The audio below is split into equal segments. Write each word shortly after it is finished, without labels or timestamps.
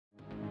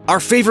Our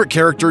favorite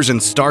characters in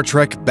Star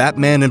Trek,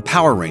 Batman, and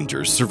Power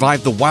Rangers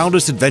survived the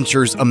wildest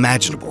adventures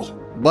imaginable.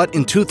 But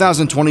in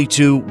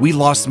 2022, we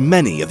lost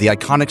many of the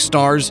iconic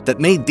stars that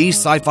made these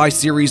sci-fi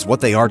series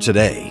what they are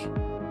today.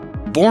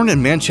 Born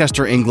in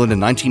Manchester, England in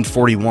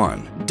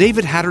 1941,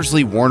 David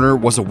Hattersley Warner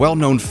was a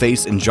well-known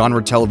face in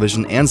genre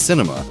television and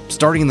cinema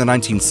starting in the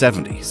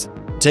 1970s.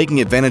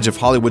 Taking advantage of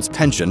Hollywood's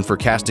penchant for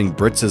casting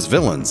Brits as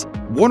villains,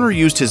 Warner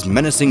used his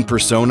menacing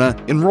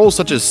persona in roles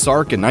such as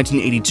Sark in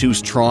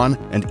 1982's Tron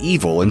and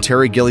Evil in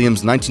Terry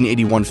Gilliam's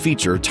 1981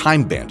 feature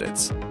Time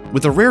Bandits.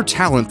 With a rare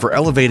talent for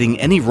elevating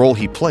any role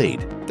he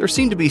played, there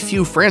seemed to be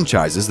few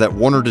franchises that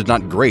Warner did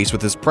not grace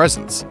with his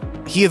presence.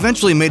 He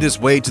eventually made his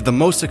way to the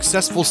most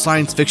successful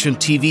science fiction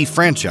TV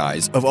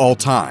franchise of all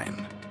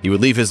time. He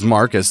would leave his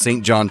mark as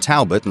St. John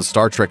Talbot in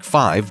Star Trek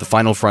V: The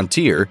Final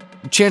Frontier,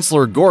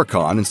 Chancellor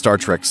Gorkon in Star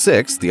Trek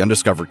VI: The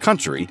Undiscovered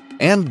Country,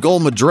 and Gul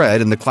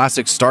Madred in the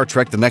classic Star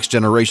Trek The Next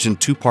Generation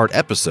two-part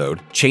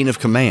episode, Chain of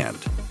Command.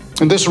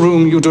 In this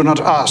room, you do not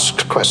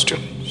ask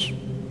questions.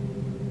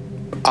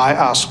 I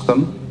ask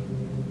them,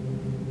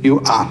 you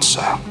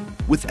answer.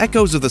 With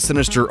echoes of the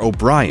sinister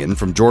O'Brien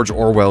from George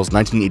Orwell's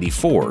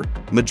 1984,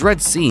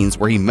 Madred's scenes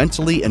where he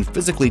mentally and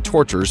physically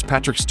tortures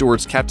Patrick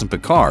Stewart's Captain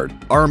Picard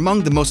are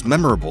among the most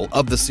memorable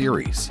of the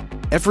series.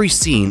 Every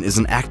scene is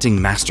an acting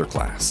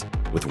masterclass,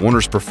 with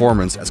Warner's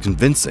performance as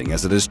convincing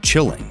as it is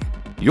chilling.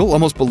 You'll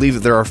almost believe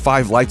that there are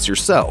 5 lights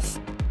yourself.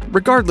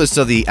 Regardless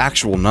of the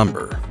actual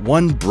number,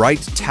 one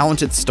bright,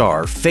 talented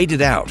star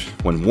faded out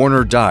when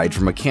Warner died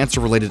from a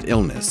cancer-related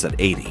illness at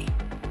 80.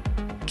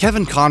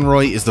 Kevin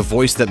Conroy is the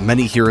voice that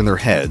many hear in their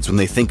heads when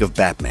they think of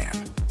Batman.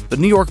 The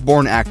New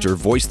York-born actor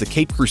voiced the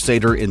Cape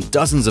Crusader in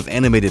dozens of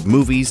animated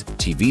movies,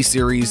 TV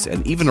series,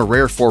 and even a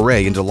rare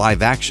foray into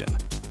live action.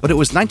 But it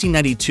was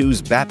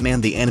 1992's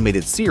Batman the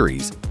Animated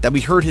Series that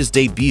we heard his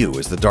debut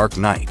as the Dark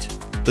Knight.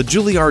 The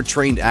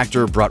Juilliard-trained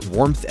actor brought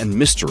warmth and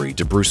mystery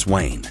to Bruce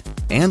Wayne,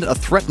 and a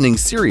threatening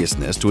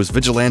seriousness to his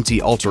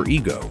vigilante alter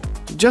ego.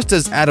 Just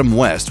as Adam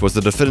West was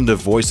the definitive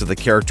voice of the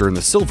character in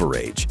the Silver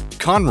Age,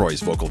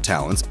 Conroy's vocal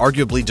talents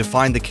arguably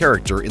defined the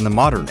character in the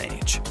modern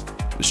age.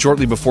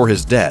 Shortly before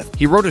his death,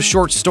 he wrote a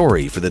short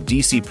story for the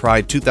DC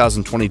Pride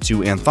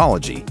 2022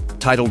 anthology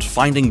titled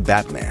Finding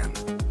Batman.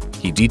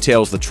 He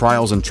details the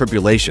trials and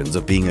tribulations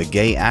of being a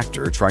gay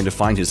actor trying to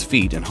find his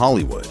feet in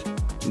Hollywood.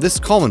 This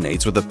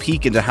culminates with a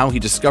peek into how he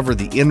discovered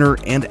the inner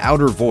and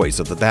outer voice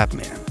of the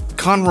Batman.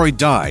 Conroy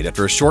died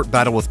after a short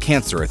battle with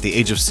cancer at the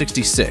age of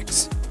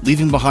 66,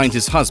 leaving behind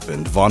his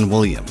husband, Vaughn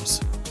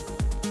Williams.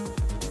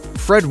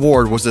 Fred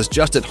Ward was as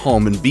just at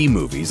home in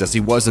B-movies as he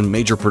was in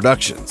major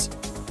productions.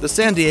 The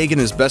San Diegan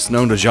is best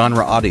known to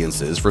genre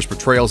audiences for his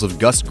portrayals of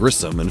Gus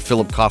Grissom in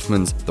Philip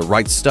Kaufman's The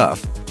Right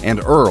Stuff and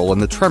Earl in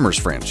the Tremors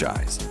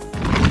franchise.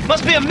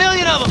 Must be a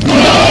million of them!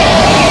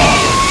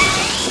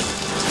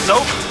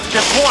 Nope,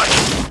 just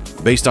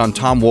one. Based on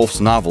Tom Wolfe's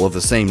novel of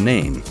the same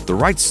name, The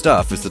Right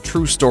Stuff is the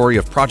true story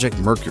of Project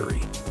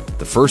Mercury,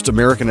 the first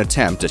American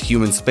attempt at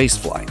human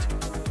spaceflight.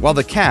 While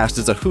the cast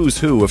is a who's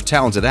who of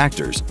talented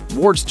actors,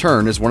 Ward's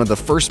turn as one of the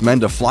first men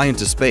to fly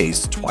into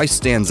space twice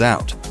stands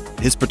out.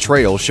 His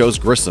portrayal shows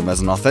Grissom as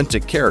an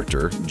authentic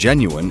character,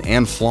 genuine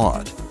and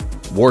flawed.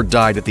 Ward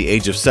died at the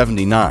age of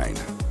 79.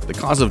 The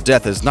cause of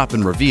death has not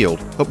been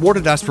revealed, but Ward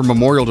had asked for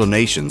memorial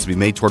donations to be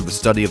made toward the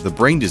study of the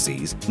brain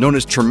disease known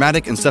as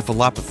traumatic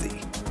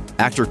encephalopathy.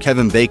 Actor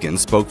Kevin Bacon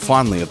spoke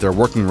fondly of their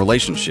working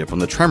relationship on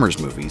the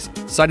Tremors movies,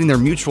 citing their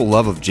mutual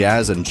love of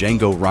jazz and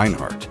Django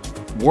Reinhardt.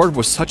 Ward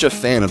was such a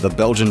fan of the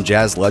Belgian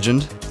jazz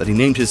legend that he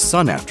named his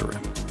son after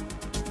him.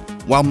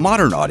 While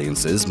modern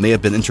audiences may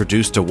have been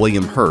introduced to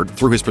William Hurt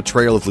through his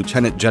portrayal of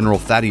Lieutenant General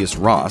Thaddeus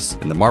Ross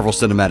in the Marvel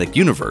Cinematic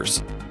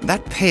Universe,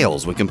 that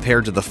pales when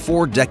compared to the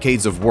 4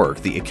 decades of work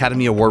the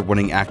Academy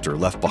Award-winning actor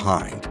left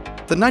behind.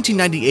 The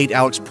 1998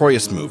 Alex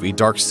Proyas movie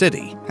Dark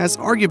City has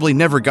arguably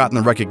never gotten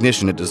the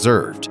recognition it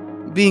deserved,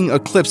 being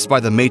eclipsed by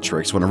The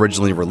Matrix when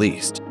originally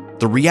released.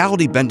 The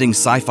reality-bending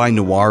sci-fi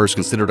noir is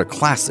considered a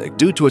classic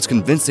due to its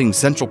convincing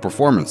central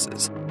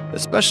performances,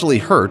 especially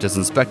Hurt as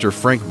Inspector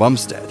Frank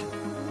Bumstead.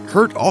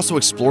 Hurt also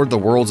explored the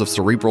worlds of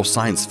cerebral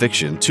science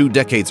fiction 2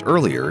 decades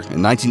earlier in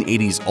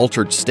 1980's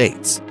Altered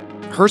States.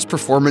 Hurt's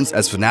performance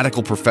as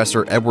fanatical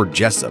Professor Edward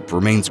Jessup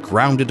remains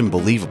grounded and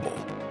believable,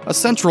 a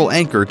central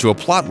anchor to a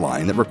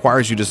plotline that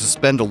requires you to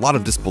suspend a lot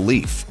of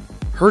disbelief.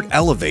 Hurt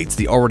elevates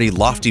the already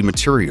lofty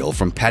material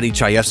from Paddy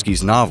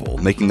Chayefsky's novel,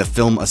 making the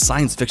film a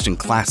science fiction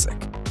classic.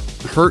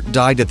 Hurt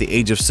died at the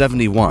age of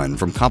 71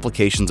 from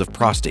complications of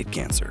prostate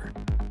cancer.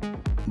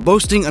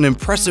 Boasting an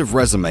impressive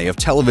resume of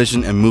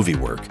television and movie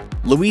work,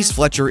 Louise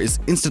Fletcher is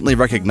instantly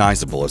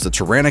recognizable as the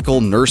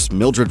tyrannical nurse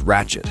Mildred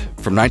Ratchet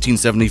from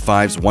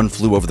 1975's One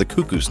Flew Over the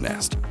Cuckoo's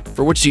Nest,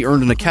 for which she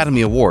earned an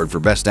Academy Award for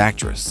Best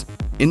Actress.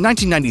 In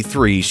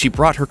 1993, she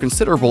brought her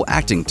considerable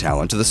acting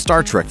talent to the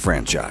Star Trek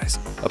franchise,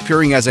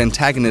 appearing as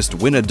antagonist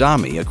Win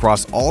Adami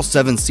across all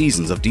 7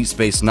 seasons of Deep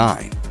Space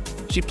Nine.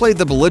 She played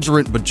the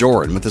belligerent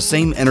Bajoran with the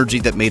same energy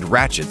that made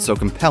Ratchet so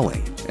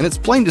compelling, and it's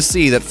plain to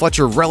see that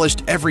Fletcher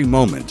relished every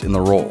moment in the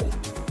role.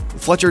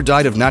 Fletcher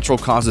died of natural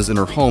causes in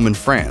her home in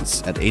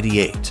France at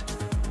 88.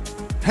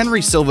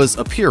 Henry Silva's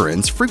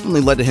appearance frequently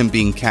led to him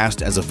being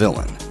cast as a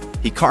villain.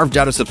 He carved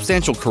out a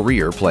substantial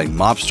career playing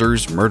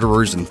mobsters,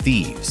 murderers, and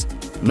thieves.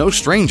 No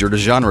stranger to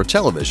genre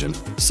television,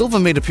 Silva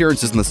made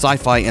appearances in the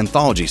sci-fi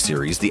anthology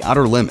series The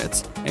Outer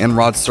Limits and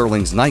Rod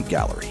Serling's Night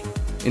Gallery.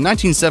 In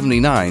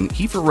 1979,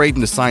 he forayed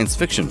into science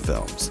fiction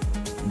films.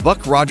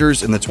 Buck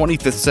Rogers in the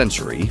 25th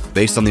Century,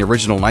 based on the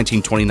original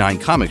 1929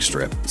 comic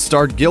strip,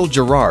 starred Gil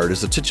Gerard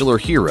as the titular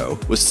hero,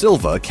 with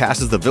Silva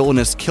cast as the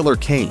villainous Killer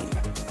Kane.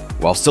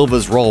 While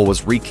Silva's role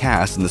was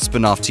recast in the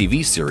spin-off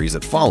TV series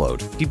that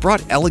followed, he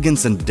brought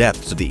elegance and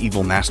depth to the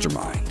evil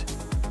mastermind.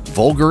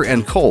 Vulgar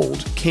and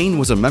cold, Kane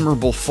was a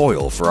memorable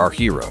foil for our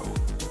hero.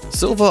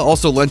 Silva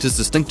also lent his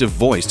distinctive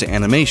voice to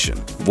animation,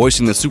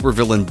 voicing the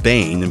supervillain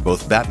Bane in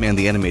both Batman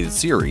the Animated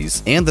Series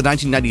and the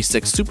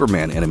 1996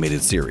 Superman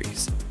Animated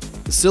Series.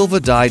 Silva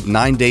died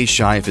 9 days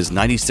shy of his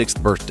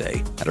 96th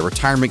birthday at a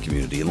retirement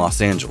community in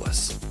Los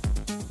Angeles.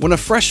 When a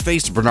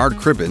fresh-faced Bernard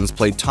Cribbins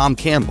played Tom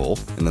Campbell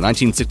in the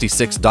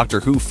 1966 Doctor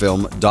Who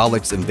film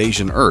Daleks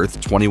Invasion Earth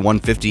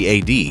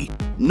 2150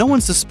 AD, no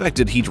one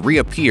suspected he'd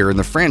reappear in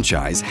the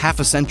franchise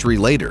half a century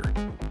later.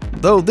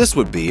 Though this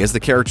would be as the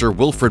character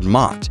Wilfred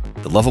Mott,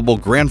 the lovable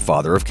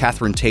grandfather of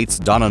Catherine Tate's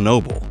Donna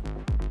Noble.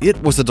 It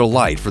was a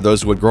delight for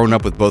those who had grown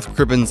up with both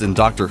Cribbins and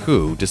Doctor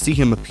Who to see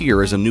him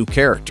appear as a new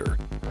character.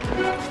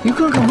 You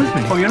can't come with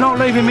me. Oh, you're not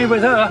leaving me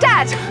with her.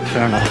 Dad!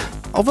 Fair enough.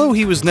 Although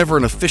he was never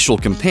an official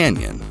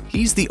companion,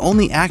 he's the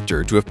only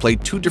actor to have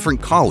played two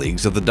different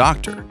colleagues of the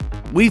Doctor.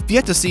 We've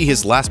yet to see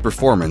his last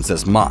performance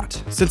as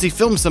Mott, since he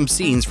filmed some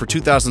scenes for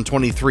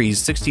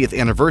 2023's 60th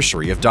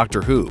anniversary of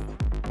Doctor Who.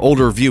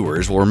 Older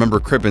viewers will remember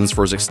Cribbins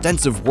for his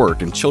extensive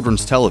work in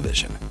children's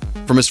television.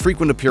 From his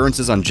frequent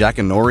appearances on Jack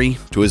and Nori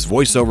to his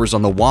voiceovers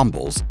on The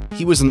Wombles,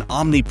 he was an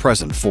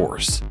omnipresent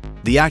force.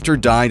 The actor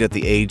died at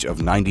the age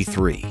of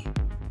 93.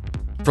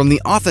 From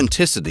the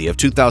authenticity of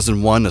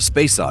 2001: A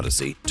Space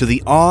Odyssey to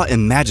the awe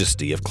and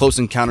majesty of Close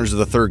Encounters of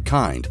the Third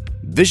Kind,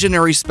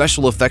 visionary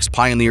special effects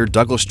pioneer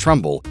Douglas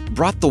Trumbull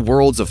brought the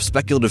worlds of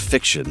speculative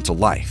fiction to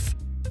life.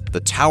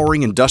 The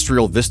towering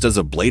industrial vistas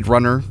of Blade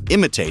Runner,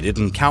 imitated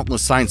in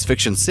countless science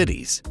fiction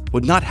cities,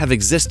 would not have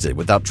existed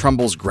without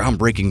Trumbull's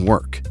groundbreaking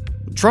work.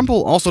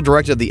 Trumbull also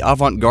directed the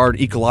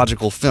avant-garde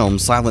ecological film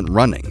Silent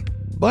Running,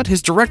 but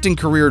his directing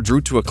career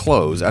drew to a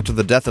close after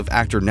the death of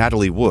actor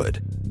Natalie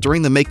Wood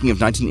during the making of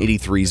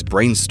 1983's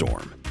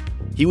Brainstorm.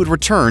 He would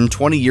return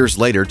 20 years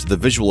later to the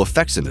visual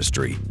effects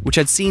industry, which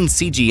had seen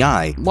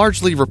CGI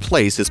largely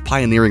replace his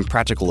pioneering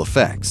practical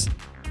effects.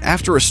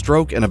 After a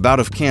stroke and a bout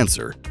of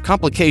cancer,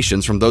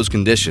 complications from those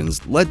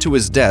conditions led to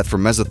his death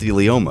from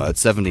mesothelioma at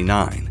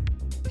 79.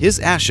 His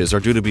ashes are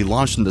due to be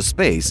launched into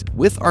space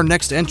with our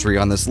next entry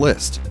on this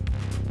list.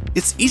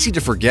 It's easy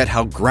to forget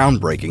how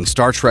groundbreaking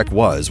Star Trek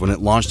was when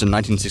it launched in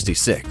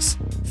 1966,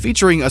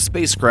 featuring a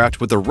spacecraft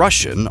with a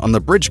Russian on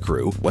the bridge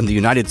crew when the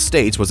United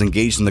States was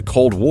engaged in the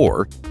Cold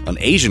War, an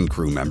Asian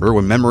crew member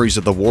when memories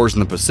of the wars in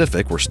the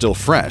Pacific were still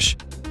fresh,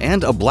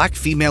 and a black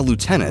female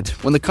lieutenant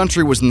when the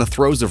country was in the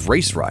throes of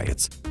race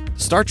riots.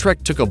 Star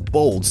Trek took a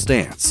bold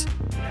stance.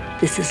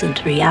 This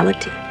isn't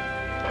reality.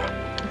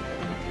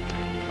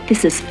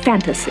 This is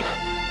fantasy.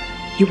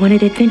 You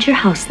wanted Adventure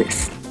House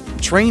this.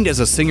 Trained as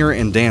a singer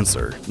and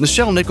dancer,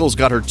 Nichelle Nichols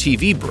got her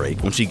TV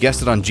break when she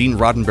guested on Gene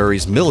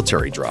Roddenberry's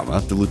military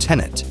drama, The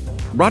Lieutenant.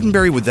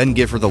 Roddenberry would then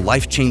give her the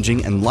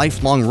life-changing and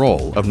lifelong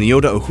role of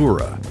Nyota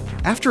Uhura.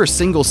 After a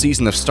single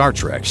season of Star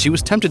Trek, she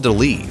was tempted to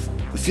leave,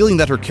 feeling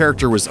that her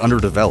character was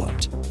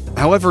underdeveloped.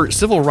 However,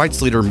 civil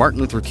rights leader Martin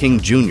Luther King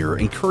Jr.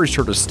 encouraged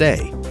her to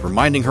stay,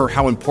 reminding her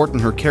how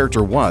important her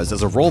character was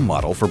as a role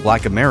model for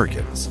Black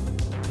Americans.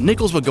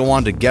 Nichols would go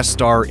on to guest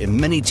star in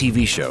many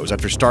TV shows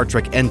after Star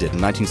Trek ended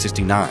in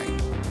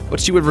 1969, but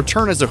she would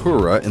return as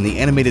Uhura in the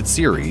animated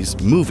series,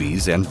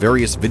 movies, and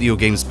various video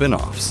game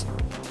spin-offs.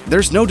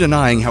 There's no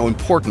denying how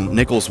important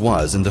Nichols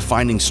was in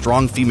defining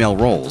strong female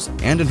roles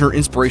and in her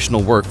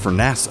inspirational work for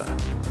NASA,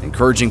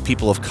 encouraging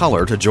people of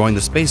color to join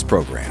the space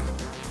program.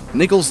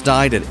 Nichols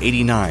died at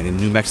 89 in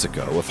New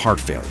Mexico of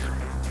heart failure.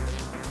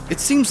 It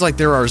seems like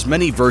there are as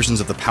many versions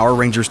of the Power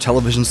Rangers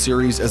television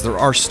series as there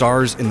are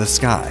stars in the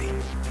sky.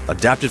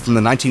 Adapted from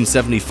the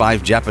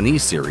 1975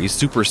 Japanese series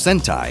Super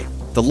Sentai,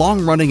 the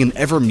long-running and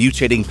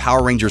ever-mutating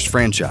Power Rangers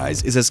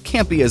franchise is as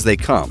campy as they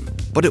come,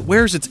 but it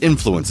wears its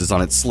influences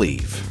on its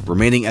sleeve,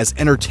 remaining as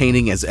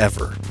entertaining as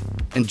ever.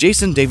 And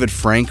Jason David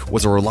Frank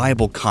was a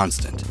reliable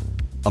constant.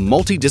 A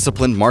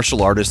multidisciplined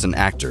martial artist and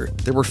actor,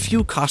 there were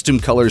few costume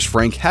colors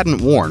Frank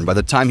hadn't worn by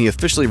the time he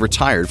officially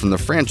retired from the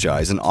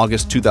franchise in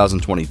August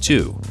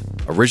 2022.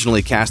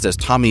 Originally cast as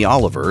Tommy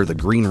Oliver, the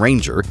Green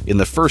Ranger, in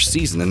the first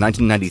season in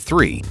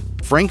 1993,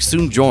 Frank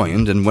soon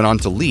joined and went on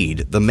to lead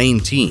the main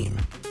team.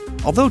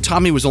 Although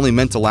Tommy was only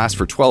meant to last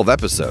for 12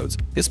 episodes,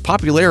 his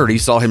popularity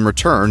saw him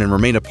return and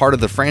remain a part of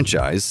the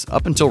franchise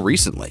up until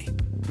recently.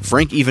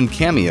 Frank even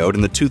cameoed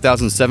in the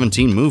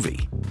 2017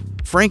 movie.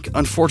 Frank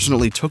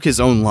unfortunately took his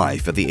own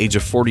life at the age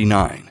of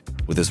 49,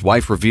 with his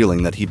wife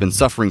revealing that he'd been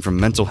suffering from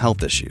mental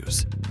health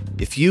issues.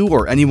 If you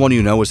or anyone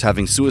you know is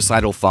having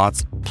suicidal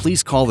thoughts,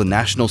 please call the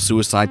National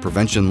Suicide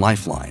Prevention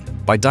Lifeline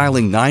by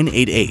dialing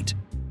 988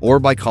 or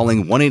by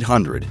calling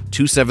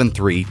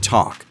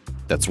 1-800-273-TALK.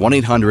 That's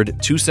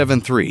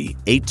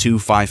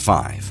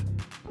 1-800-273-8255.